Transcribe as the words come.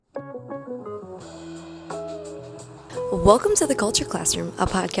Welcome to The Culture Classroom, a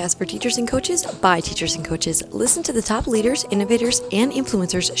podcast for teachers and coaches by teachers and coaches. Listen to the top leaders, innovators, and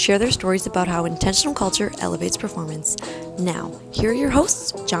influencers share their stories about how intentional culture elevates performance. Now, here are your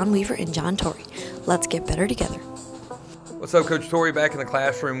hosts, John Weaver and John Torrey. Let's get better together. What's up, Coach Torrey? Back in the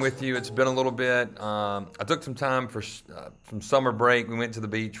classroom with you. It's been a little bit. I took some time for some summer break. We went to the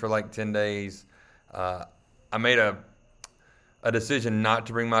beach for like 10 days. I made a decision not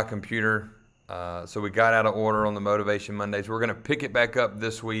to bring my computer. So we got out of order on the Motivation Mondays. We're going to pick it back up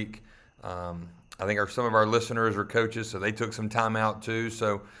this week. I think some of our listeners are coaches, so they took some time out too.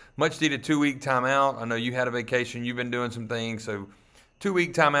 So much needed 2-week time out. I know you had a vacation. You've been doing some things. So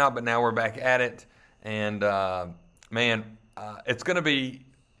 2-week time out, but now we're back at it. And, it's going to be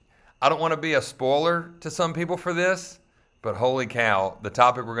 – I don't want to be a spoiler to some people for this, but holy cow, the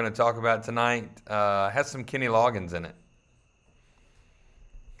topic we're going to talk about tonight has some Kenny Loggins in it.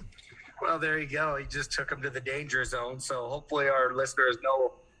 Well, there you go. He just took him to the danger zone. So hopefully our listeners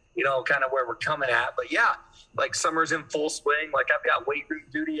know, kind of where we're coming at. But yeah, like summer's in full swing. Like I've got weight room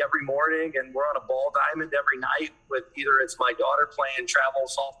duty every morning and we're on a ball diamond every night with either it's my daughter playing travel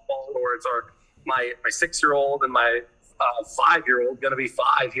softball or it's my 6-year-old and my 5-year-old going to be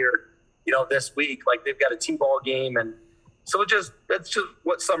 5 here, this week. Like they've got a T-ball game. And so that's just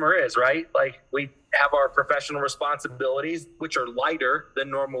what summer is, right? Like we have our professional responsibilities, which are lighter than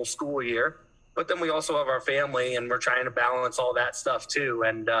normal school year. But then we also have our family, and we're trying to balance all that stuff too.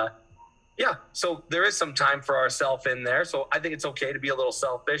 And so there is some time for ourselves in there. So I think it's okay to be a little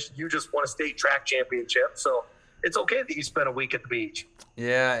selfish. You just won a state track championship, so it's okay that you spent a week at the beach.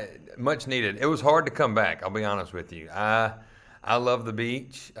 Yeah, much needed. It was hard to come back, I'll be honest with you. I love the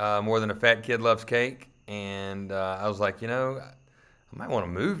beach more than a fat kid loves cake. And I was like, I might want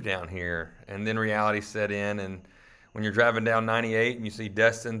to move down here. And then reality set in. And when you're driving down 98 and you see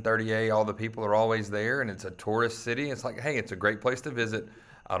Destin, 30A, all the people are always there. And it's a tourist city. It's like, hey, it's a great place to visit.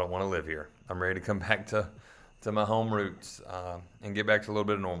 I don't want to live here. I'm ready to come back to my home roots and get back to a little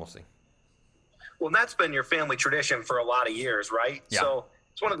bit of normalcy. Well, that's been your family tradition for a lot of years, right? Yeah. So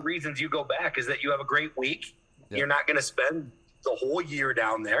it's one of the reasons you go back is that you have a great week. Yep. You're not going to spend the whole year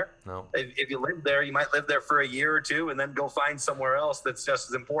down there. No. If you live there, you might live there for a year or two and then go find somewhere else that's just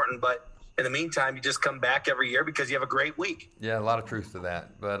as important. But in the meantime, you just come back every year because you have a great week. Yeah, a lot of truth to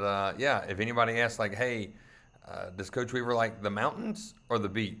that. But if anybody asks like, hey, does Coach Weaver like the mountains or the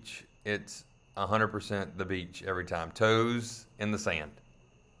beach? It's 100% the beach every time. Toes in the sand.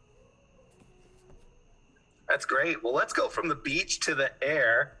 That's great. Well, let's go from the beach to the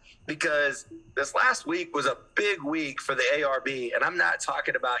air, because this last week was a big week for the ARB, and I'm not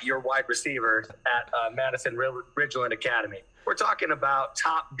talking about your wide receivers at Madison Ridgeland Academy. We're talking about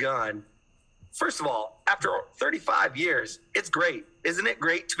Top Gun. First of all, after 35 years, it's great. Isn't it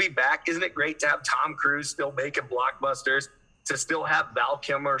great to be back? Isn't it great to have Tom Cruise still making blockbusters, to still have Val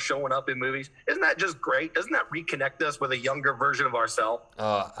Kilmer showing up in movies? Isn't that just great? Doesn't that reconnect us with a younger version of ourselves?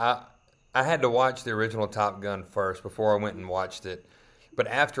 I had to watch the original Top Gun first before I went and watched it. But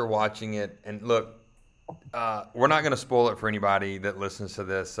after watching it, and look, we're not going to spoil it for anybody that listens to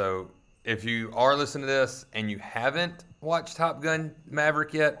this. So if you are listening to this and you haven't watched Top Gun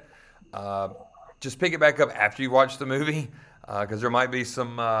Maverick yet, just pick it back up after you watch the movie, because there might be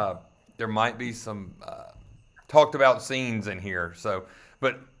some talked about scenes in here. So,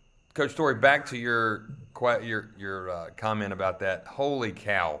 but Coach Torrey, back to your comment about that. Holy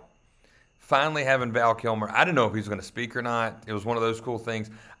cow. Finally having Val Kilmer. I didn't know if he was going to speak or not. It was one of those cool things.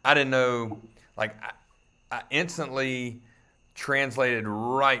 I didn't know. Like, I instantly translated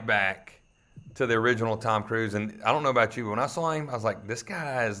right back to the original Tom Cruise. And I don't know about you, but when I saw him, I was like, this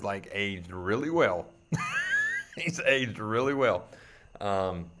guy is like aged really well. He's aged really well.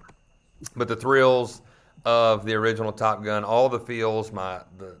 But the thrills of the original Top Gun, all the feels,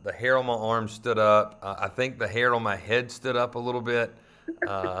 the hair on my arm stood up. I think the hair on my head stood up a little bit.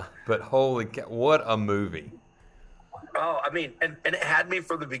 But holy cow, what a movie. Oh, I mean, and it had me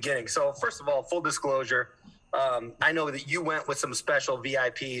from the beginning. So first of all, full disclosure, I know that you went with some special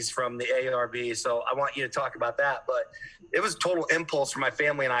VIPs from the ARB, so I want you to talk about that. But it was total impulse for my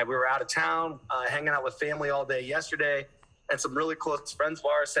family and I. We were out of town, hanging out with family all day yesterday, and some really close friends of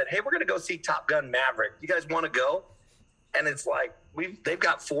ours said, hey, we're going to go see Top Gun Maverick. You guys want to go? And it's like, they've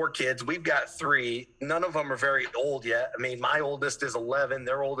got 4 kids. We've got 3. None of them are very old yet. I mean, my oldest is 11.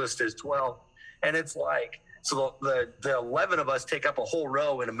 Their oldest is 12. And it's like, so the 11 of us take up a whole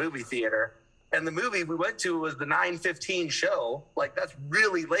row in a movie theater. And the movie we went to was the 9:15 show. Like, that's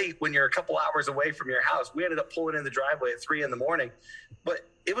really late when you're a couple hours away from your house. We ended up pulling in the driveway at 3 a.m. But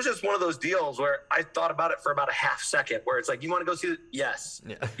it was just one of those deals where I thought about it for about a half second, where it's like, you want to go see it? Yes.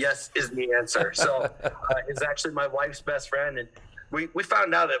 Yeah. Yes is the answer. So it's actually my wife's best friend. And we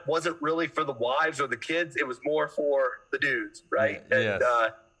found out it wasn't really for the wives or the kids. It was more for the dudes, right? Yes.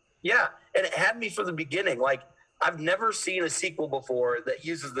 And it had me from the beginning. Like, I've never seen a sequel before that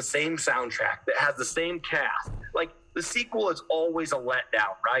uses the same soundtrack, that has the same cast. Like, the sequel is always a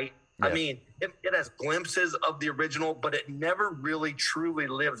letdown, right? Yes. I mean, it has glimpses of the original, but it never really truly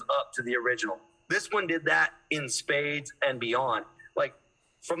lives up to the original. This one did that in spades and beyond. Like,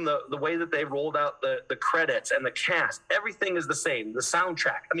 from the way that they rolled out the credits and the cast, everything is the same. The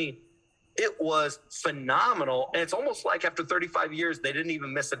soundtrack, I mean, it was phenomenal. And it's almost like after 35 years, they didn't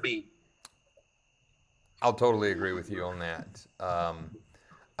even miss a beat. I'll totally agree with you on that.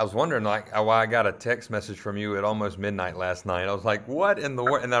 I was wondering, like, why I got a text message from you at almost midnight last night. I was like, what in the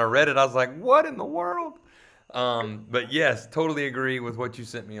world? And then I read it. I was like, what in the world? But yes, totally agree with what you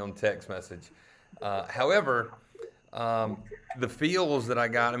sent me on text message. However, the feels that I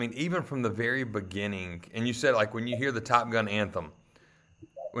got, I mean, even from the very beginning, and you said, like, when you hear the Top Gun anthem,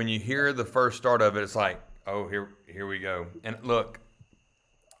 when you hear the first start of it, it's like, oh, here we go. And look,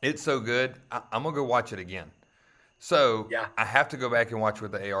 it's so good. I'm going to go watch it again. So yeah. I have to go back and watch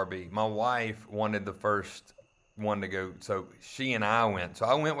with the ARB. My wife wanted the first one to go, so she and I went. So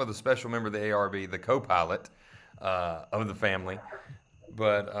I went with a special member of the ARB, the co-pilot of the family.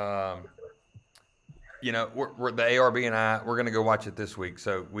 But, you know, we're the ARB and we're going to go watch it this week.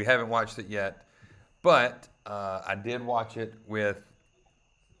 So we haven't watched it yet. But I did watch it with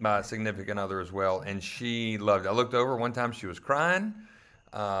my significant other as well, and she loved it. I looked over one time, she was crying.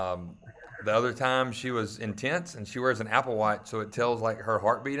 The other time she was intense, and she wears an Apple Watch, so it tells like her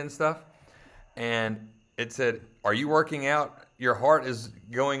heartbeat and stuff. And it said, "Are you working out? Your heart is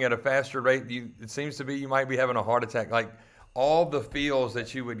going at a faster rate. It seems to be you might be having a heart attack." Like all the feels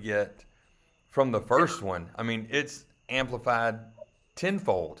that you would get from the first one. I mean, it's amplified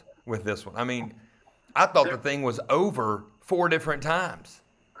tenfold with this one. I mean, I thought the thing was over 4 different times.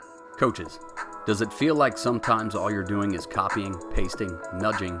 Coaches, does it feel like sometimes all you're doing is copying, pasting,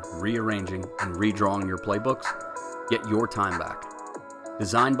 nudging, rearranging, and redrawing your playbooks? Get your time back.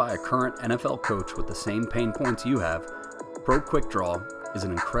 Designed by a current NFL coach with the same pain points you have, Pro Quick Draw is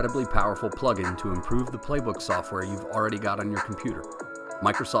an incredibly powerful plugin to improve the playbook software you've already got on your computer,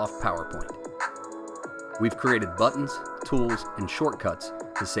 Microsoft PowerPoint. We've created buttons, tools, and shortcuts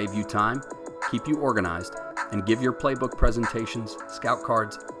to save you time, keep you organized, and give your playbook presentations, scout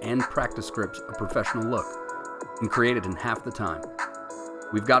cards, and practice scripts a professional look, and created in half the time.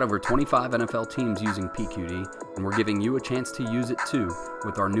 We've got over 25 NFL teams using PQD, and we're giving you a chance to use it too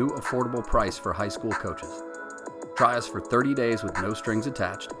with our new affordable price for high school coaches. Try us for 30 days with no strings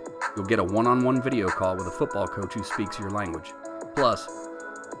attached. You'll get a one-on-one video call with a football coach who speaks your language. Plus,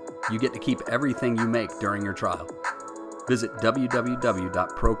 you get to keep everything you make during your trial. Visit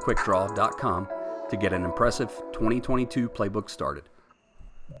www.proquickdraw.com to get an impressive 2022 playbook started.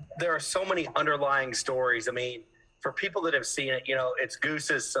 There are so many underlying stories. I mean, for people that have seen it, you know, it's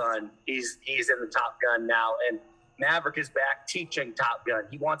Goose's son. He's in the Top Gun now, and Maverick is back teaching Top Gun.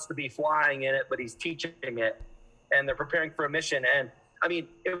 He wants to be flying in it, but he's teaching it, and they're preparing for a mission. And I mean,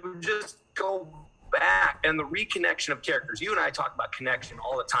 it would just go back, and the reconnection of characters. You and I talk about connection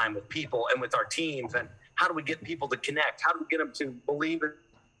all the time with people and with our teams, and how do we get people to connect? How do we get them to believe in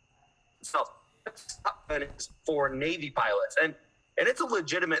themselves? For Navy pilots, and it's a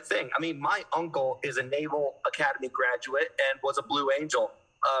legitimate thing. I mean, my uncle is a Naval Academy graduate and was a Blue Angel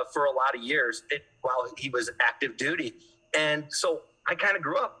for a lot of years while he was active duty, and so I kind of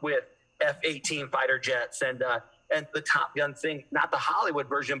grew up with F-18 fighter jets and the Top Gun thing, not the Hollywood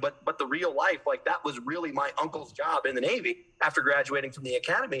version, but the real life. Like, that was really my uncle's job in the Navy after graduating from the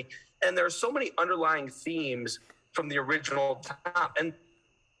academy. And there are so many underlying themes from the original Top, and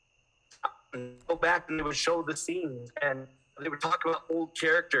go back and they would show the scenes and they would talk about old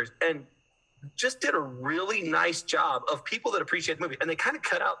characters, and just did a really nice job of people that appreciate the movie. And they kind of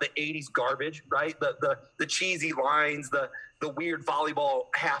cut out the 80s garbage, right? The cheesy lines, the weird volleyball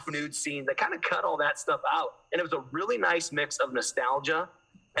half nude scene. They kind of cut all that stuff out. And it was a really nice mix of nostalgia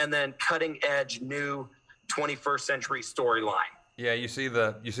and then cutting edge new 21st century storyline. Yeah, you see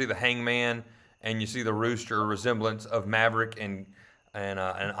the hangman and you see the rooster resemblance of Maverick and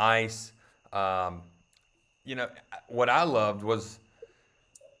Ice. You know, what I loved was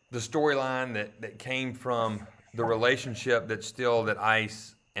the storyline that came from the relationship that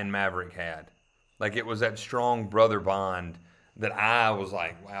Ice and Maverick had. Like, it was that strong brother bond that I was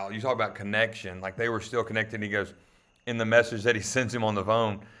like, wow, you talk about connection. Like they were still connected. He goes, in the message that he sends him on the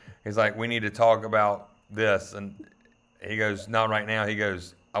phone, he's like, we need to talk about this. And he goes, not right now. He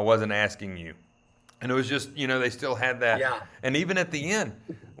goes, I wasn't asking you. And it was just, they still had that. Yeah. And even at the end,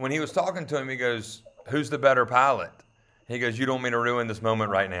 when he was talking to him, he goes, who's the better pilot? He goes, you don't want me to ruin this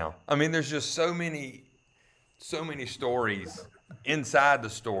moment right now. I mean, there's just so many stories inside the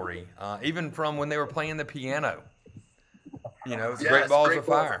story, even from when they were playing the piano. Great Balls of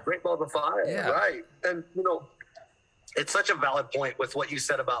Fire. Great Balls of Fire, yeah. Right. And, it's such a valid point with what you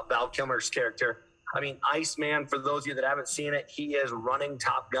said about Val Kilmer's character. I mean, Iceman, for those of you that haven't seen it, he is running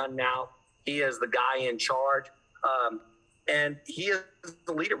Top Gun now. He is the guy in charge. And he is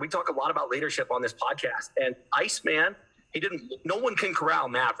the leader. We talk a lot about leadership on this podcast. And Iceman, no one can corral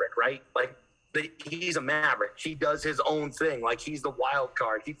Maverick, right? Like, he's a Maverick. He does his own thing. Like, he's the wild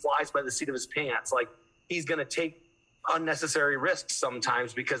card. He flies by the seat of his pants. Like, he's going to take unnecessary risks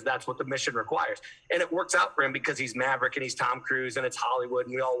sometimes because that's what the mission requires. And it works out for him because he's Maverick and he's Tom Cruise and it's Hollywood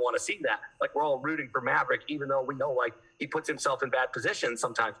and we all want to see that. Like, we're all rooting for Maverick, even though we know, like, he puts himself in bad positions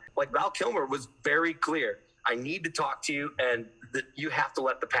sometimes. Like, Val Kilmer was very clear. I need to talk to you and you have to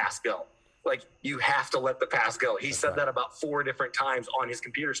let the past go. Like, you have to let the past go. He said that about 4 different times on his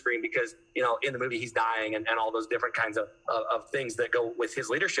computer screen because, in the movie he's dying and all those different kinds of things that go with his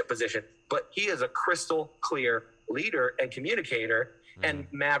leadership position. But he is a crystal clear leader and communicator, and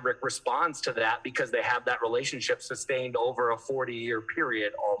Maverick responds to that because they have that relationship sustained over a 40-year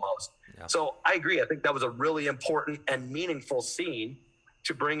period almost. Yeah. So I agree. I think that was a really important and meaningful scene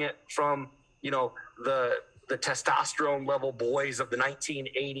to bring it from, the testosterone level boys of the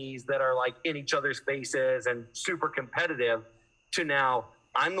 1980s that are like in each other's faces and super competitive to now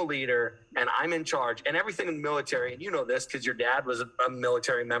I'm the leader and I'm in charge, and everything in the military. And you know this because your dad was a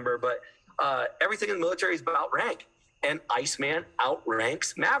military member, but everything in the military is about rank, and Iceman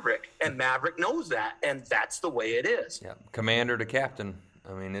outranks Maverick, and Maverick knows that, and that's the way it is. Yeah, commander to captain.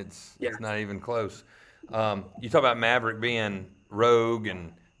 I mean, it's not even close. You talk about Maverick being rogue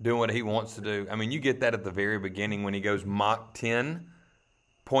and doing what he wants to do. I mean, you get that at the very beginning when he goes Mach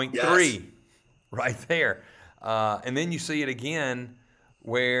 10.3 right there. And then you see it again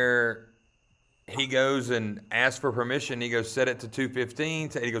where he goes and asks for permission. He goes, set it to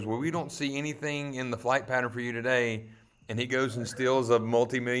 215. He goes, well, we don't see anything in the flight pattern for you today. And he goes and steals a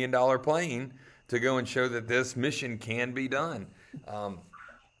multi-million-dollar plane to go and show that this mission can be done.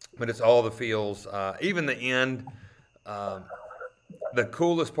 But it's all the feels. Even the end, the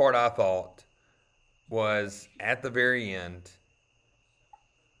coolest part I thought was at the very end,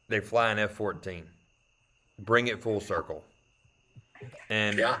 they fly an F-14, bring it full circle.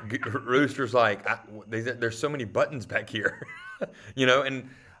 And Rooster's like, there's so many buttons back here, and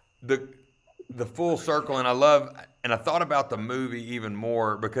the full circle. And I thought about the movie even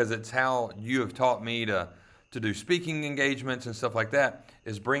more because it's how you have taught me to do speaking engagements and stuff like that,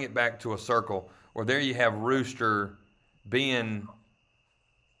 is bring it back to a circle where there you have Rooster being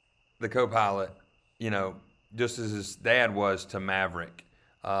the co-pilot, just as his dad was to Maverick.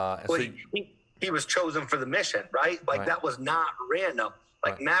 He was chosen for the mission, right? Like, that was not random.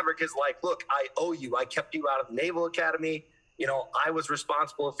 Like, Maverick is like, look, I owe you. I kept you out of the Naval Academy. I was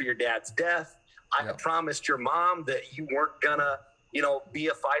responsible for your dad's death. I promised your mom that you weren't gonna, be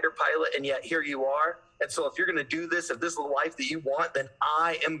a fighter pilot, and yet here you are. And so if you're going to do this, if this is the life that you want, then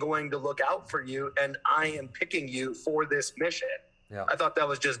I am going to look out for you, and I am picking you for this mission. Yeah. I thought that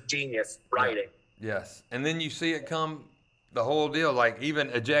was just genius writing. Yeah. Yes. And then you see it come, the whole deal, like even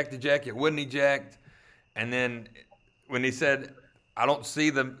eject, it wouldn't eject. And then when he said, I don't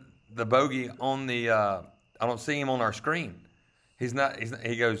see the bogey on I don't see him on our screen. He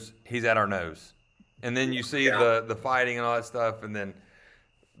goes, he's at our nose. And then you see the fighting and all that stuff. And then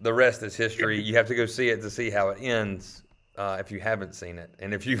the rest is history. You have to go see it to see how it ends if you haven't seen it.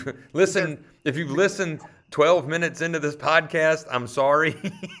 And if you've listened 12 minutes into this podcast, I'm sorry.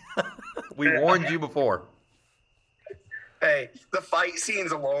 We warned you before. Hey, the fight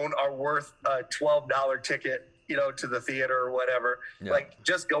scenes alone are worth a $12 ticket, to the theater or whatever. Yeah. Like,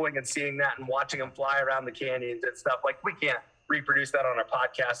 just going and seeing that and watching them fly around the canyons and stuff. Like, we can't reproduce that on our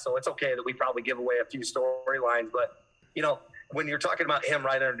podcast, so it's okay that we probably give away a few storylines. But, when you're talking about him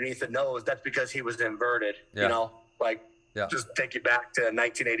right underneath the nose, that's because he was inverted, just take you back to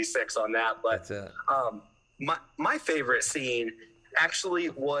 1986 on that. But that's it. My favorite scene actually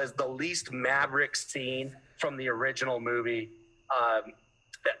was the least Maverick scene from the original movie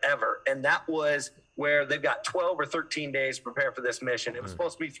ever. And that was where they've got 12 or 13 days to prepare for this mission. It was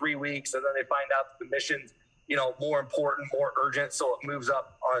supposed to be 3 weeks, and then they find out that the mission's, more important, more urgent, so it moves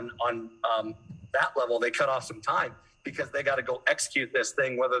up on that level. They cut off some time. because they got to go execute this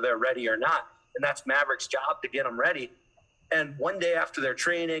thing, whether they're ready or not. And that's Maverick's job, to get them ready. And one day after their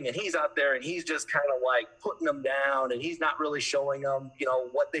training, and he's out there and he's just kind of like putting them down, and he's not really showing them,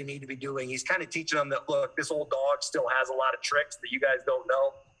 what they need to be doing. He's kind of teaching them that, look, this old dog still has a lot of tricks that you guys don't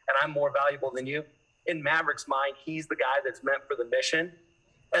know, and I'm more valuable than you. In Maverick's mind, he's the guy that's meant for the mission.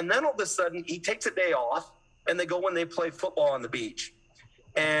 And then all of a sudden, he takes a day off, and they go and they play football on the beach.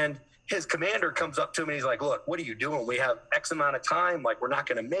 And his commander comes up to him and he's like, look, what are you doing? We have X amount of time. Like, we're not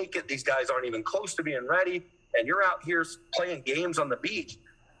going to make it. These guys aren't even close to being ready. And you're out here playing games on the beach.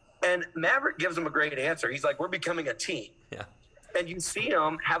 And Maverick gives him a great answer. He's like, we're becoming a team. Yeah. And you see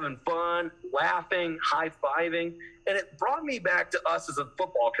them having fun, laughing, high-fiving. And it brought me back to us as a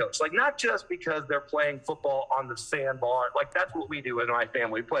football coach. Like, not just because they're playing football on the sandbar. Like, that's what we do in my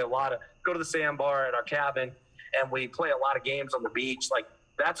family. We play go to the sandbar at our cabin, and we play a lot of games on the beach. Like,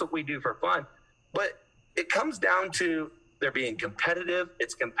 that's what we do for fun. But it comes down to they're being competitive.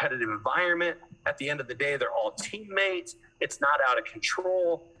 It's a competitive environment. At the end of the day, they're all teammates. It's not out of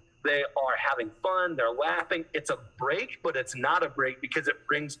control. They are having fun. They're laughing. It's a break, but it's not a break because it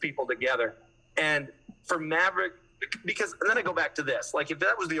brings people together. And for Maverick, and then I go back to this. Like, if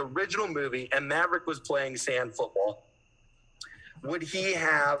that was the original movie and Maverick was playing sand football, would he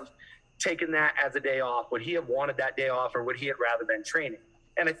have taken that as a day off? Would he have wanted that day off, or would he have rather been training?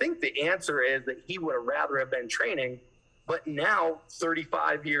 And I think the answer is that he would have rather have been training. But now,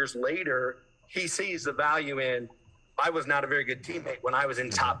 35 years later, he sees the value in, I was not a very good teammate when I was in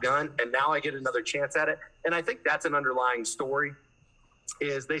Top Gun, and now I get another chance at it. And I think that's an underlying story,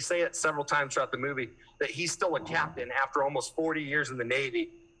 is they say it several times throughout the movie, that he's still a captain after almost 40 years in the Navy,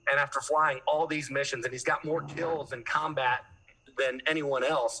 and after flying all these missions, and he's got more kills in combat than anyone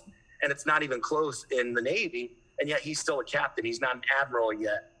else, and it's not even close in the Navy, and yet he's still a captain. He's not an admiral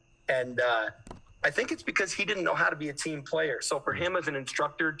yet. And I think it's because he didn't know how to be a team player. So for him as an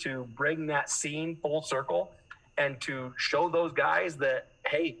instructor to bring that scene full circle and to show those guys that,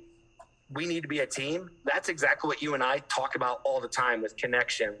 hey, we need to be a team, that's exactly what you and I talk about all the time with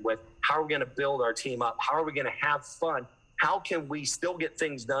connection, with how are we going to build our team up? How are we going to have fun? How can we still get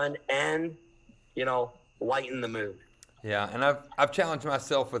things done and, lighten the mood? Yeah, and I've challenged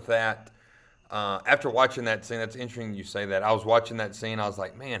myself with that. After watching that scene, that's interesting you say that. I was watching that scene, I was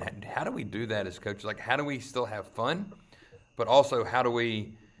like, man, how do we do that as coaches? Like, how do we still have fun, but also how do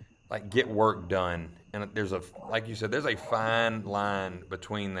we, get work done? And like you said, there's a fine line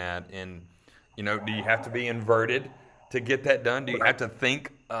between that. And, do you have to be inverted to get that done? Do you have to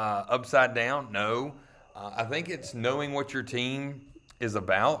think upside down? No. I think it's knowing what your team is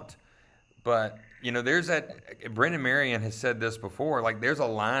about. But, there's that, Brendan Marion has said this before, there's a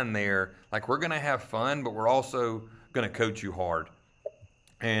line there, we're going to have fun, but we're also going to coach you hard.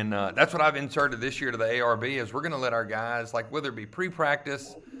 And that's what I've inserted this year to the ARB, is we're going to let our guys, whether it be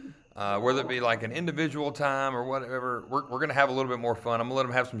pre-practice, whether it be an individual time or whatever, we're going to have a little bit more fun. I'm going to let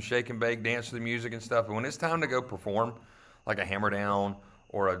them have some shake and bake, dance to the music and stuff. But when it's time to go perform, like a hammer down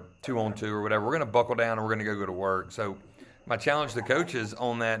or a 2-on-2 or whatever, we're going to buckle down and we're going to go to work. So my challenge to coaches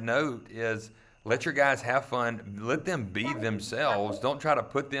on that note is let your guys have fun. Let them be themselves. Don't try to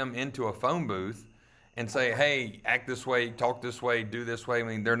put them into a phone booth and say, hey, act this way, talk this way, do this way. I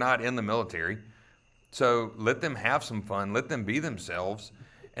mean, they're not in the military. So let them have some fun. Let them be themselves.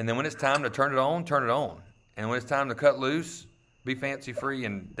 And then when it's time to turn it on, turn it on. And when it's time to cut loose, be fancy-free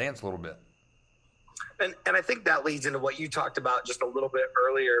and dance a little bit. And I think that leads into what you talked about just a little bit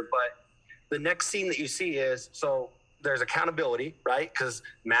earlier. But the next scene that you see is, so there's accountability, right? Because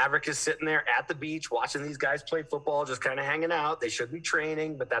Maverick is sitting there at the beach watching these guys play football, just kind of hanging out. They should be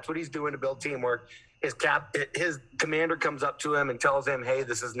training, but that's what he's doing to build teamwork. His commander comes up to him and tells him, hey,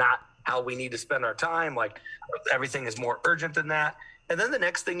 this is not how we need to spend our time. Everything is more urgent than that. And then the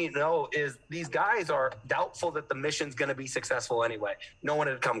next thing you know is these guys are doubtful that the mission's going to be successful anyway. No one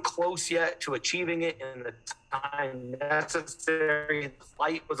had come close yet to achieving it in the time necessary. The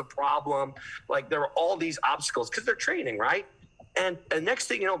flight was a problem. There were all these obstacles because they're training, right? And the next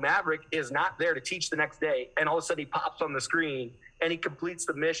thing you know, Maverick is not there to teach the next day. And all of a sudden he pops on the screen and he completes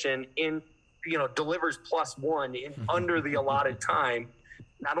the mission delivers +1 in under the allotted time.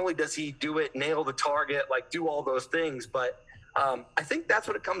 Not only does he do it, nail the target, do all those things, but I think that's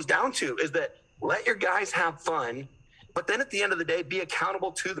what it comes down to, is that let your guys have fun, but then at the end of the day, be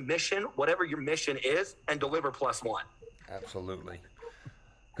accountable to the mission, whatever your mission is, and deliver +1. Absolutely.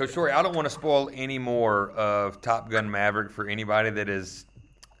 Coach Torrey, I don't want to spoil any more of Top Gun Maverick for anybody that is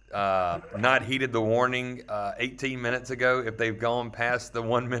not heeded the warning 18 minutes ago if they've gone past the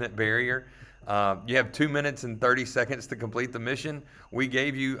 1-minute barrier. You have 2 minutes and 30 seconds to complete the mission. We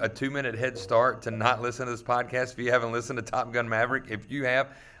gave you a 2-minute head start to not listen to this podcast. If you haven't listened to Top Gun Maverick, if you have,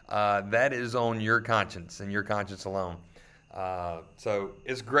 that is on your conscience and your conscience alone. So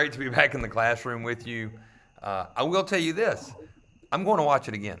it's great to be back in the classroom with you. I will tell you this. I'm going to watch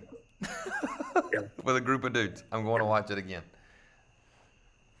it again. With a group of dudes. I'm going to watch it again.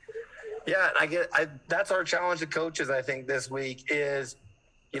 Yeah, that's our challenge to coaches, I think, this week is,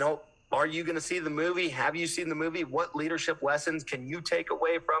 are you going to see the movie? Have you seen the movie? What leadership lessons can you take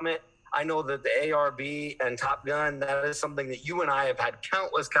away from it? I know that the ARB and Top Gun, that is something that you and I have had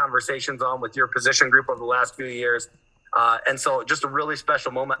countless conversations on with your position group over the last few years. And so just a really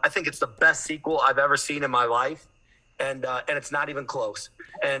special moment. I think it's the best sequel I've ever seen in my life. And it's not even close.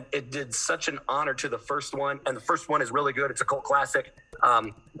 And it did such an honor to the first one. And the first one is really good. It's a cult classic.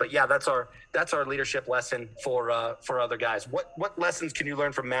 But yeah, that's our leadership lesson for other guys. What lessons can you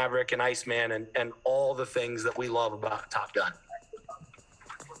learn from Maverick and Iceman and all the things that we love about Top Gun?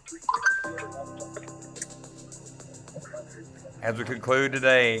 As we conclude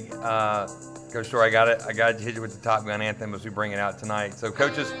today, Coach Torrey, I got to hit you with the Top Gun anthem as we bring it out tonight. So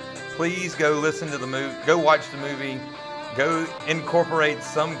coaches, please go listen to the movie, go watch the movie, go incorporate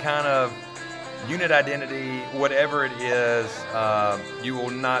some kind of unit identity, whatever it is. You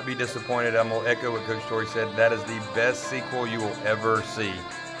will not be disappointed. I'm going to echo what Coach Torrey said. That is the best sequel you will ever see.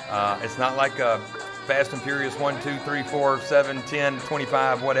 It's not like a Fast and Furious 1, 2, 3, 4, 7, 10,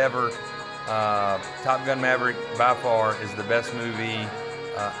 25, whatever. Top Gun Maverick by far is the best movie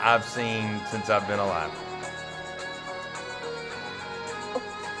I've seen since I've been alive.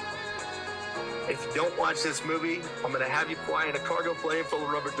 If you don't watch this movie, I'm going to have you fly in a cargo plane full of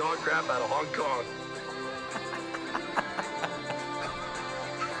rubber dog crap out of Hong Kong.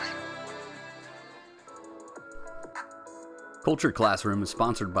 Culture Classroom is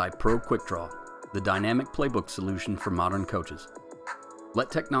sponsored by Pro Quick Draw, the dynamic playbook solution for modern coaches. Let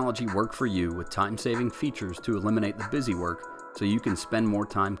technology work for you with time-saving features to eliminate the busy work so you can spend more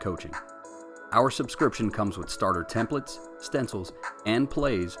time coaching. Our subscription comes with starter templates, stencils, and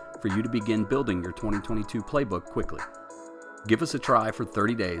plays for you to begin building your 2022 playbook quickly. Give us a try for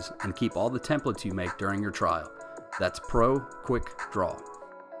 30 days and keep all the templates you make during your trial. That's Pro Quick Draw.